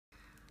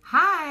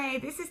Hi,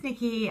 this is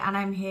Nikki and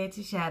I'm here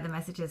to share the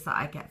messages that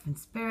I get from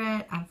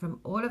Spirit and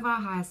from all of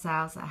our higher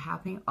selves that are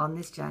helping on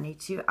this journey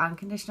to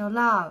unconditional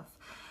love.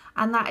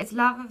 And that is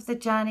love of the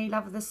journey,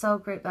 love of the soul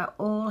group. They're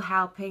all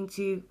helping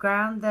to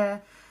ground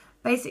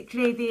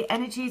basically the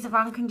energies of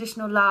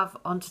unconditional love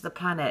onto the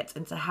planet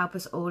and to help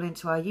us all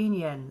into our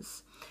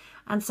unions.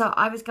 And so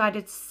I was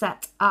guided to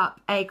set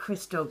up a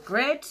crystal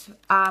grid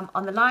on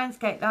the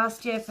Lionsgate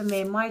last year for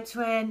me and my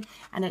twin.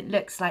 And it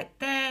looks like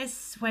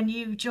this. When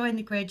you join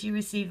the grid, you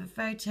receive a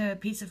photo, a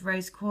piece of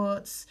rose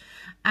quartz.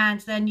 And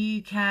then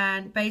you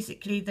can,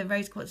 basically, the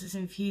rose quartz is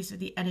infused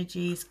with the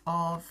energies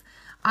of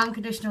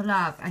unconditional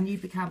love. And you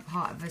become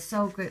part of a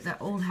soul group. They're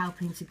all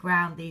helping to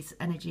ground these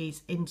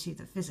energies into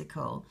the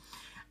physical.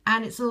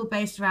 And it's all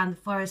based around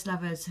the forest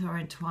lovers who are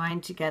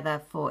entwined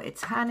together for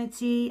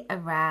eternity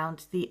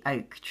around the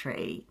oak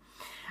tree.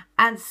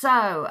 And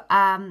so,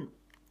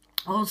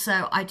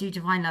 also, I do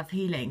divine love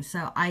healing.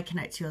 So I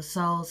connect to your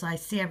souls. I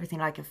see everything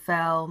like a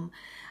film.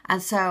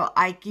 And so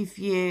I give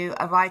you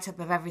a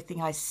write-up of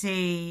everything I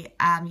see.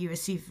 You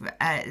receive,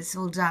 it's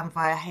all done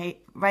via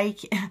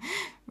Reiki,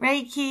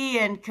 Reiki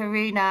and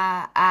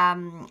Karuna,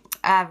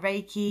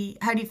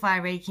 Reiki, Holy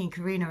Fire Reiki and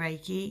Karuna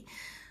Reiki.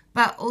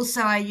 But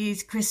also I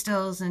use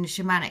crystals and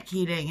shamanic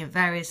healing and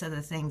various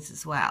other things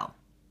as well.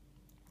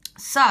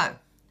 So,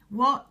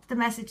 what the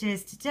message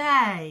is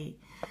today,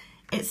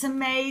 it's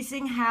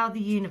amazing how the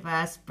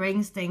universe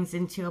brings things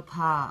into your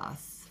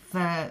path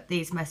for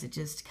these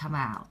messages to come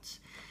out.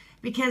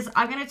 Because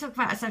I'm going to talk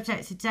about a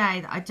subject today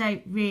that I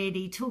don't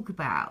really talk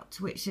about,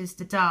 which is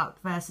the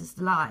dark versus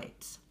the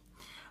light.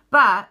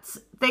 But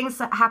things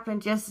that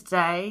happened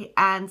yesterday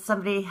and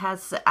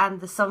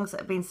the songs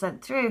that have been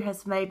sent through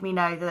has made me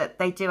know that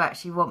they do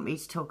actually want me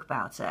to talk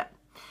about it.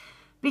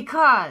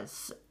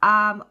 Because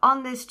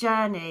on this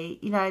journey,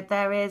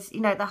 there is,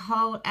 the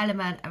whole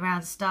element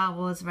around Star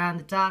Wars, around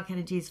the dark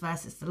energies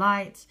versus the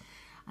light.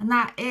 And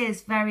that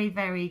is very,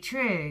 very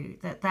true,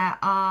 that there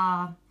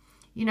are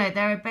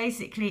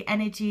basically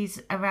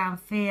energies around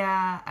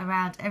fear,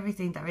 around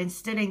everything that are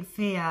instilling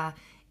fear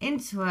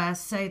into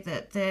us so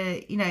that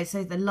the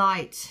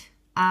light,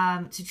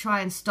 to try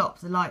and stop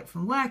the light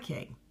from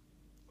working.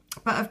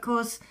 But of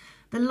course,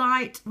 the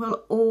light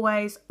will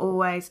always,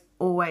 always,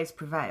 always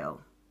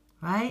prevail,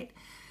 right?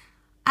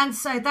 And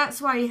so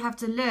that's why you have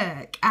to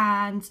look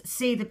and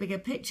see the bigger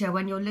picture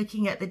when you're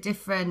looking at the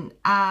different,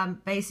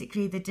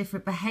 basically the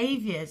different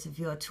behaviors of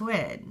your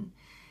twin.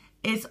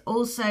 Is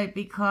also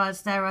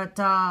because there are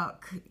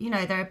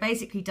there are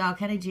basically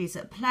dark energies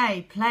at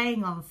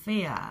playing on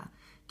fear,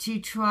 to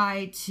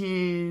try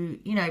to,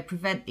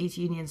 prevent these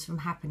unions from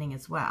happening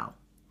as well.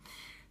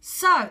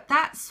 So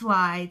that's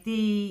why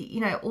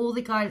all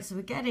the guidance that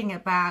we're getting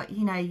about,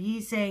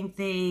 using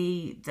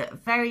the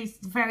very,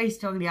 very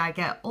strongly, I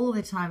get all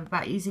the time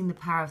about using the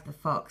power of the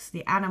fox,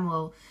 the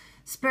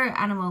spirit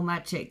animal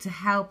magic to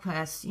help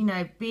us,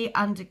 be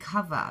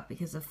undercover.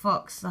 Because the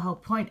fox, the whole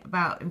point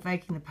about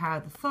invoking the power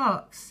of the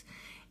fox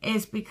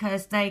is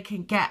because they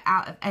can get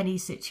out of any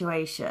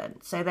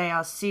situation. So they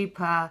are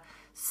super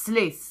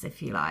sleuths,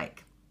 if you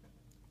like.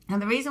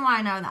 And the reason why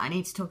I know that I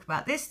need to talk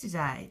about this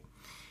today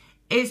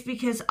is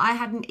because I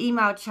had an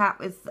email chat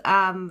with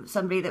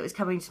somebody that was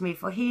coming to me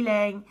for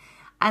healing,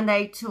 and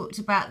they talked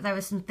about there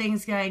were some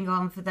things going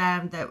on for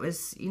them that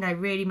was,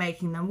 really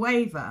making them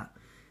waver.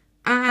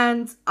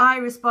 And I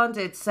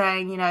responded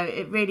saying,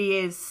 it really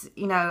is,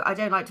 I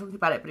don't like talking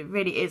about it, but it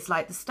really is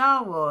like the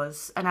Star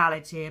Wars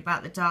analogy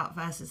about the dark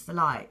versus the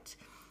light.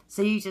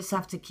 So you just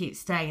have to keep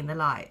staying in the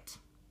light.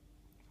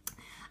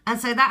 And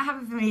so that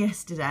happened for me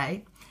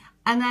yesterday.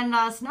 And then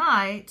last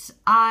night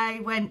I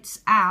went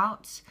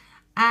out,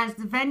 and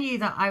the venue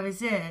that I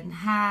was in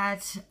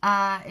had,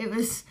 it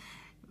was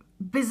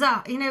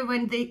bizarre.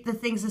 When the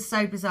things are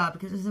so bizarre,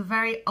 because it was a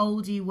very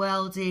oldie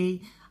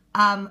worldy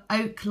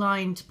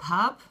oak-lined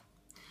pub.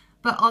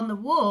 But on the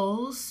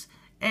walls,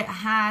 it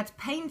had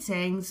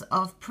paintings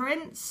of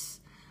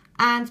Prince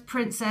and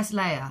Princess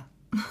Leia.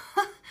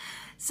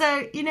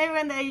 So,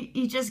 when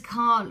you just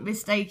can't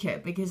mistake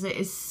it because it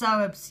is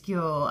so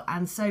obscure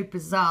and so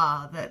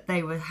bizarre that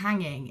they were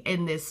hanging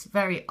in this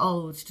very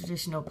old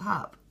traditional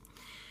pub.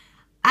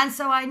 And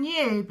so I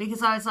knew,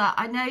 because I was like,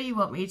 I know you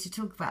want me to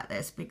talk about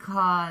this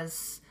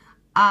because,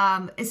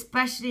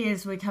 especially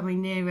as we're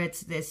coming nearer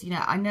to this,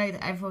 I know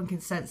that everyone can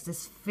sense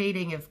this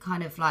feeling of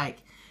kind of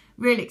like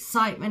real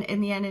excitement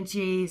in the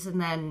energies, and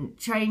then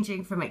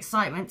changing from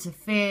excitement to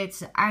fear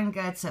to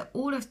anger to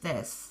all of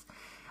this.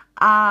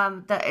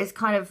 That is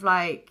kind of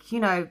like,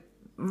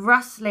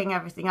 rustling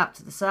everything up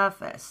to the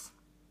surface.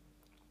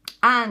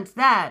 And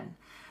then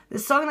the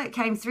song that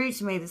came through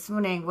to me this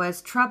morning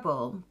was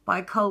Trouble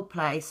by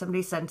Coldplay.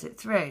 Somebody sent it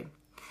through.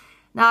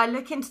 Now I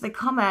look into the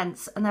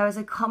comments, and there was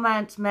a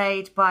comment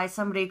made by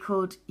somebody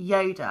called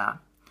Yoda.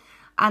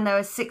 And there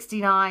were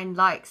 69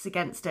 likes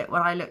against it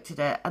when I looked at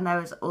it. And there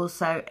was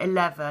also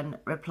 11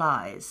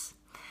 replies.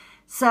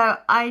 So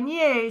I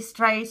knew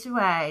straight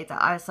away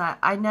that I was like,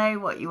 I know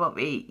what you want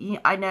me.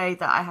 I know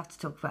that I have to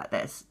talk about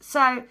this.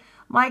 So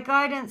My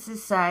guidance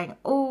is saying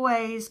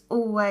always,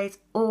 always,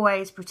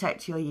 always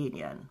protect your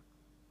union.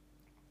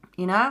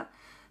 You know?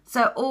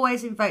 So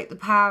always invoke the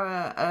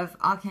power of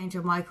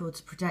Archangel Michael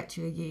to protect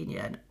your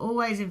union.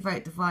 Always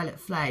invoke the violet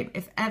flame.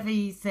 If ever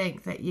you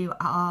think that you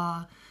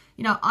are,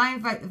 you know, I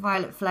invoke the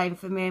violet flame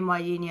for me and my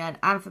union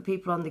and for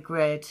people on the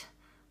grid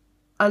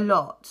a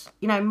lot,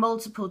 you know,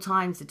 multiple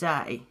times a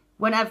day.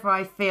 Whenever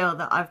I feel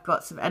that I've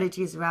got some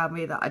energies around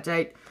me that I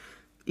don't,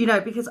 you know,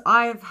 because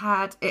I've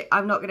had it,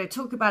 I'm not going to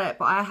talk about it,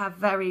 but I have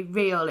very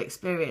real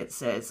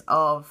experiences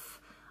of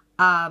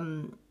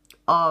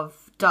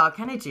dark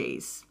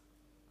energies.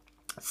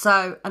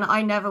 So, and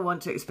I never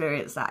want to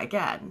experience that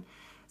again.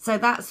 So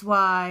that's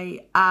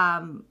why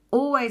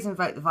always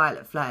invoke the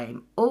violet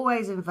flame,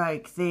 always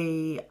invoke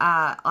the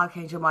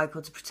Archangel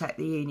Michael to protect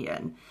the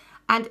union.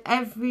 And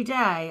every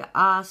day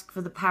ask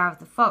for the power of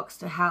the fox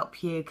to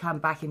help you come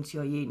back into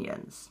your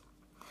unions.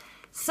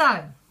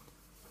 So,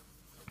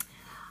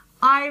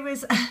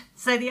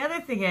 so the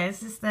other thing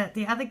is that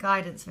the other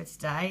guidance for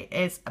today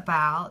is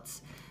about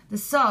the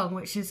song,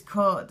 which is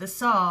called, the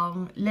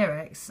song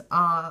lyrics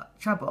are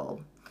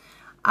Trouble.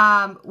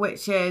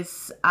 Which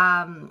is this.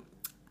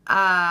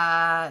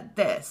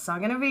 So I'm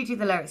going to read you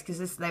the lyrics because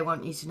this they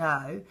want you to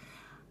know.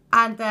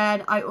 And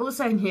then I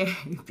also knew,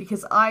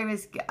 because I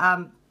was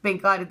being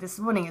guided this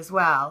morning as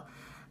well,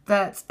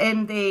 that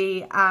in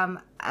the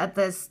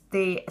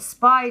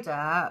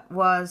spider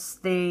was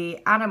the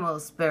animal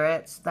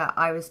spirit that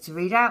I was to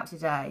read out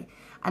today.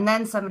 And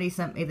then somebody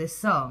sent me this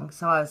song,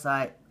 so I was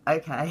like,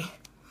 okay.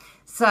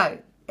 So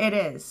it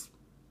is.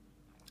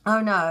 Oh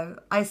no,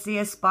 I see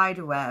a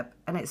spider web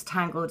and it's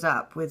tangled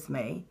up with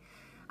me.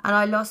 And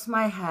I lost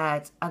my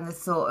head and the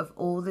thought of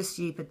all the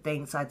stupid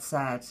things I'd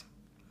said.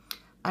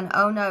 And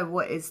oh no,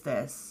 what is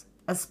this?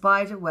 A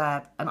spider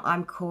web and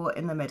I'm caught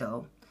in the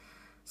middle.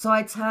 So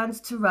I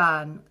turned to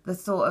run, the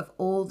thought of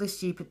all the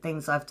stupid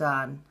things I've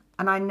done.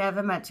 And I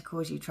never meant to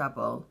cause you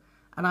trouble.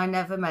 And I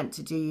never meant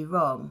to do you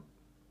wrong.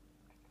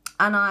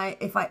 And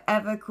if I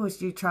ever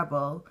caused you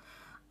trouble,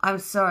 I'm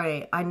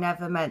sorry, I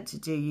never meant to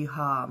do you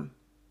harm.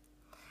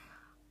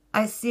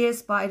 I see a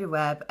spider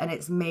web and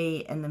it's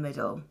me in the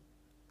middle.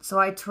 So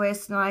I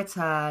twist and I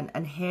turn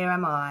and here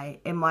am I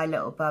in my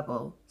little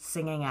bubble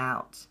singing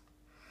out.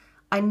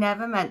 I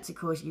never meant to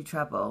cause you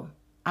trouble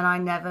and I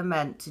never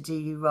meant to do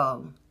you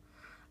wrong.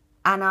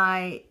 And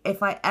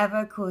if I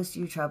ever caused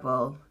you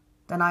trouble,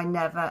 then I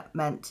never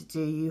meant to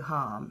do you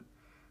harm.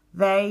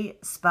 They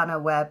spun a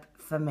web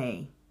for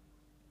me.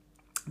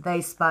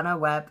 They spun a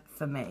web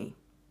for me.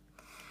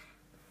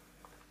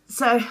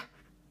 So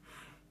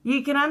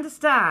you can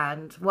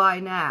understand why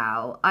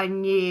now I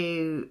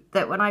knew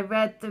that when I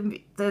read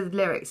the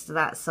lyrics to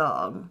that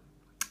song,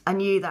 I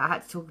knew that I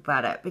had to talk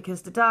about it,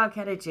 because the dark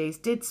energies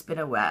did spin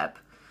a web,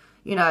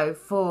 you know,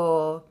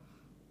 for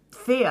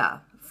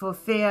fear,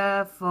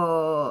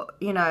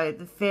 you know,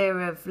 the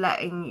fear of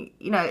letting,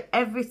 you know,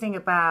 everything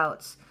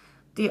about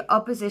the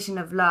opposition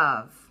of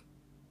love,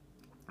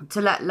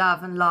 to let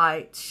love and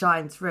light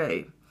shine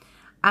through.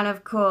 And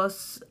of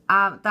course,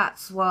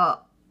 that's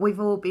what we've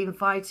all been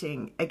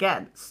fighting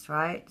against,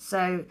 right?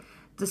 So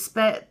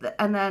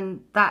and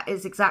then that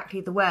is exactly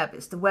the web.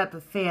 It's the web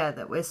of fear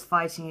that we're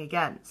fighting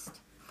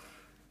against.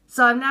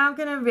 So I'm now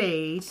going to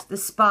read the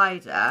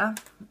spider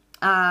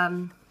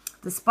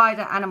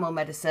animal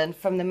medicine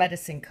from the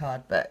medicine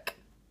card book.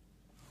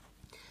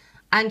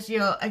 And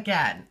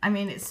again, I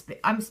mean,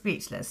 I'm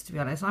speechless, to be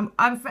honest.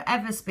 I'm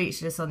forever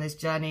speechless on this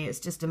journey. It's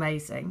just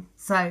amazing.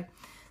 So,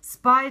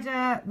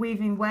 spider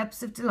weaving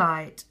webs of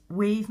delight,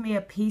 weave me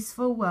a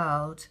peaceful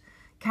world,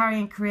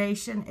 carrying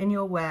creation in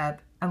your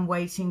web and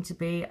waiting to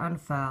be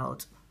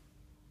unfurled.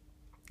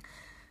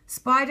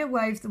 Spider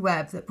wove the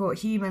web that brought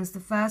humans the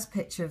first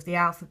picture of the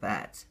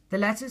alphabet. The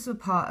letters were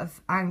part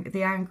of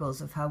the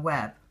angles of her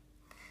web.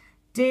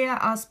 Dear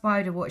asked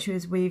Spider what she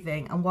was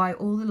weaving and why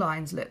all the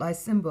lines looked like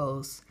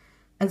symbols.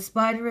 And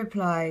Spider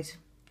replied,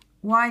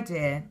 "Why,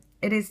 dear,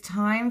 it is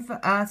time for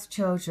Earth's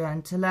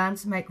children to learn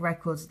to make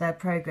records of their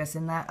progress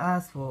in their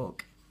Earth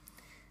walk."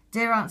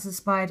 Dear answered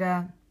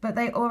Spider, "But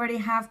they already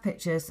have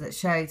pictures that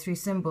show through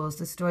symbols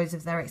the stories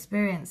of their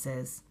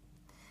experiences."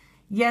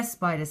 "Yes,"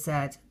 Spider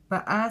said,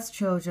 "but Earth's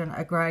children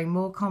are growing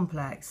more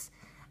complex,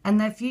 and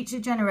their future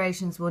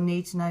generations will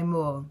need to know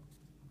more.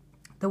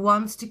 The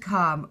ones to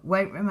come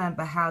won't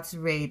remember how to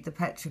read the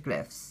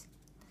petroglyphs."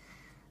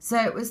 So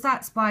it was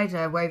that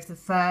Spider wove the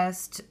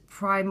first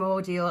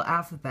primordial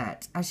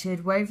alphabet, as she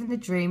had woven the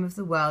dream of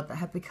the world that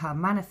had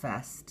become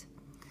manifest.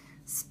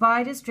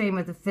 Spider's dream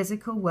of the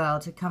physical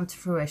world had come to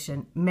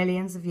fruition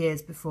millions of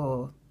years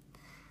before.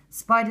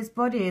 Spider's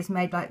body is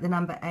made like the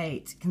number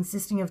 8,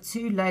 consisting of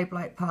 2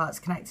 lobe-like parts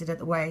connected at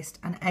the waist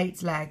and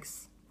 8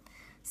 legs.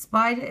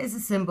 Spider is a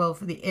symbol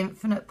for the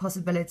infinite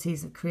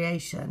possibilities of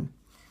creation.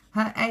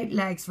 Her 8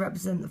 legs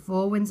represent the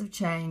 4 winds of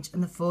change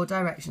and the 4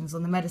 directions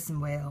on the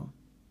medicine wheel.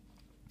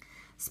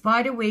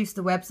 Spider weaves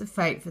the webs of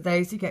fate for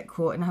those who get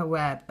caught in her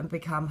web and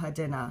become her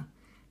dinner.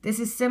 This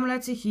is similar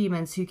to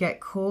humans who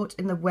get caught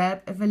in the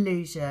web of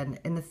illusion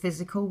in the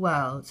physical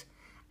world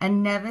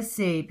and never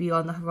see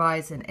beyond the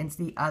horizon into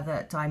the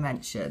other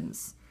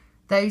dimensions.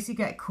 Those who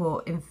get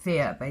caught in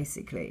fear,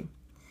 basically.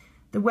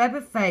 The web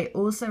of fate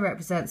also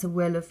represents a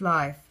wheel of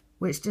life,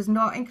 which does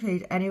not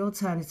include any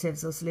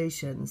alternatives or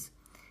solutions.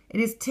 It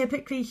is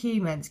typically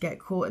human to get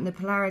caught in the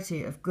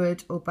polarity of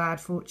good or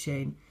bad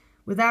fortune,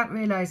 without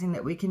realizing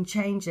that we can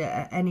change it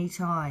at any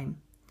time.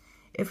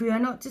 If we are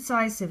not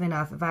decisive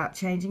enough about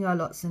changing our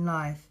lots in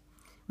life,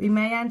 we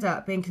may end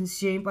up being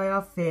consumed by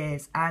our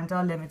fears and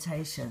our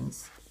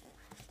limitations.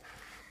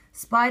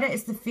 Spider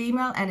is the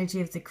female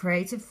energy of the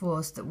creative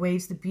force that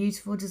weaves the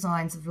beautiful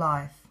designs of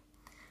life.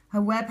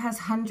 Her web has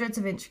hundreds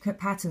of intricate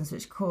patterns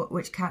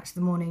which catch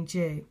the morning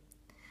dew.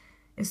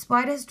 If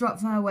Spider has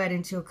dropped from her web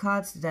into your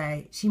cards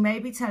today, she may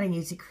be telling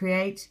you to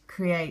create,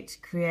 create,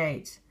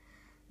 create.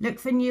 Look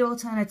for new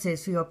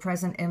alternatives for your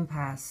present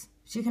impasse.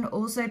 She can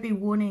also be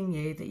warning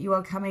you that you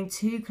are coming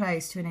too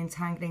close to an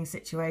entangling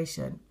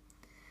situation.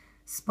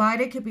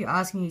 Spider could be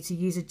asking you to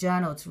use a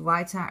journal to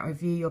write out and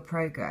review your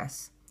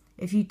progress.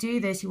 If you do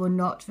this, you will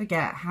not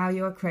forget how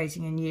you are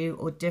creating a new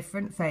or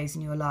different phase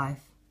in your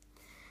life.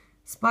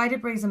 Spider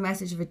brings a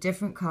message of a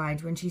different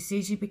kind when she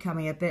sees you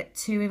becoming a bit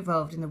too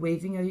involved in the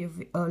weaving of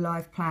your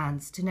life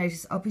plans to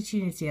notice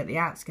opportunity at the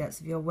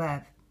outskirts of your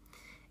web.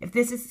 If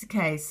this is the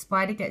case,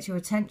 Spider gets your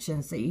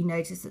attention so that you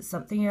notice that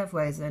something you have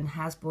woven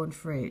has borne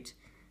fruit.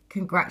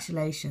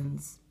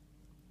 Congratulations.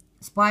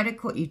 Spider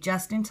caught you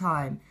just in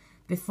time,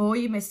 before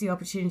you miss the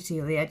opportunity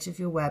or the edge of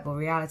your web or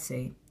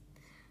reality.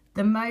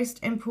 The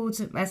most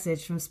important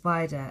message from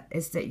Spider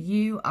is that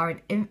you are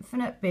an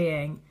infinite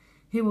being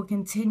who will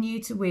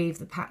continue to weave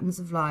the patterns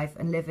of life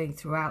and living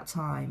throughout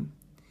time.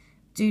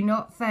 Do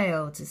not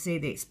fail to see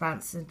the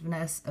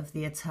expansiveness of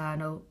the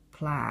eternal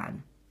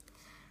plan.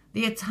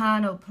 The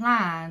eternal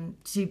plan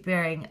to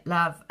bring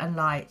love and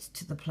light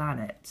to the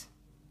planet.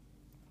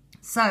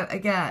 So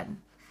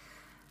again,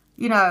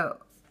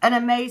 an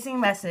amazing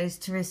message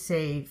to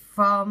receive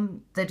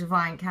from the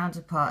divine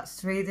counterparts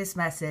through this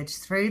message,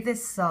 through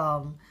this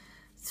song,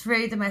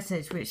 through the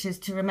message, which is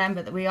to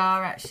remember that we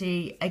are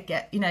actually,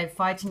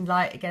 fighting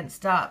light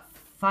against dark,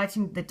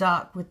 fighting the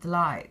dark with the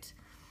light.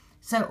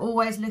 So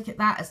always look at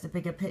that as the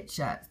bigger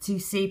picture, to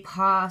see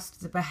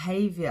past the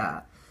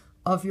behaviour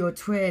of your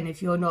twin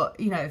if you're not,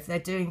 if they're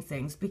doing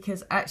things,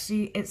 because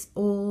actually it's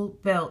all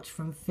built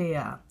from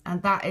fear,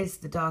 and that is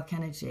the dark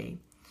energy.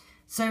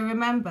 So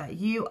remember,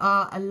 you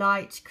are a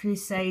light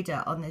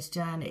crusader on this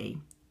journey.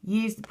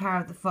 Use the power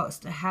of the fox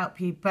to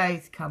help you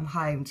both come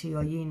home to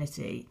your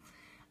unity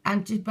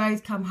and to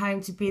both come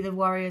home to be the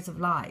warriors of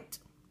light.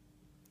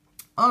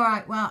 All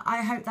right, well,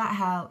 I hope that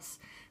helps.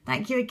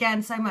 Thank you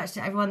again so much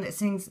to everyone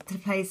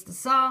that plays the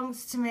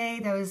songs to me.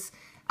 There was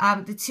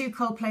the 2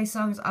 Coldplay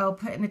songs I'll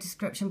put in the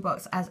description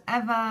box as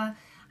ever.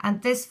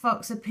 And this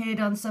fox appeared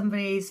on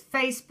somebody's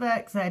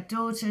Facebook. Their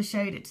daughter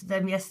showed it to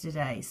them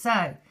yesterday.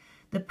 So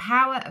the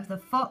power of the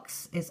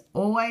fox is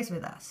always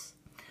with us.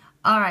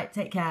 All right,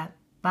 take care.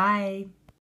 Bye.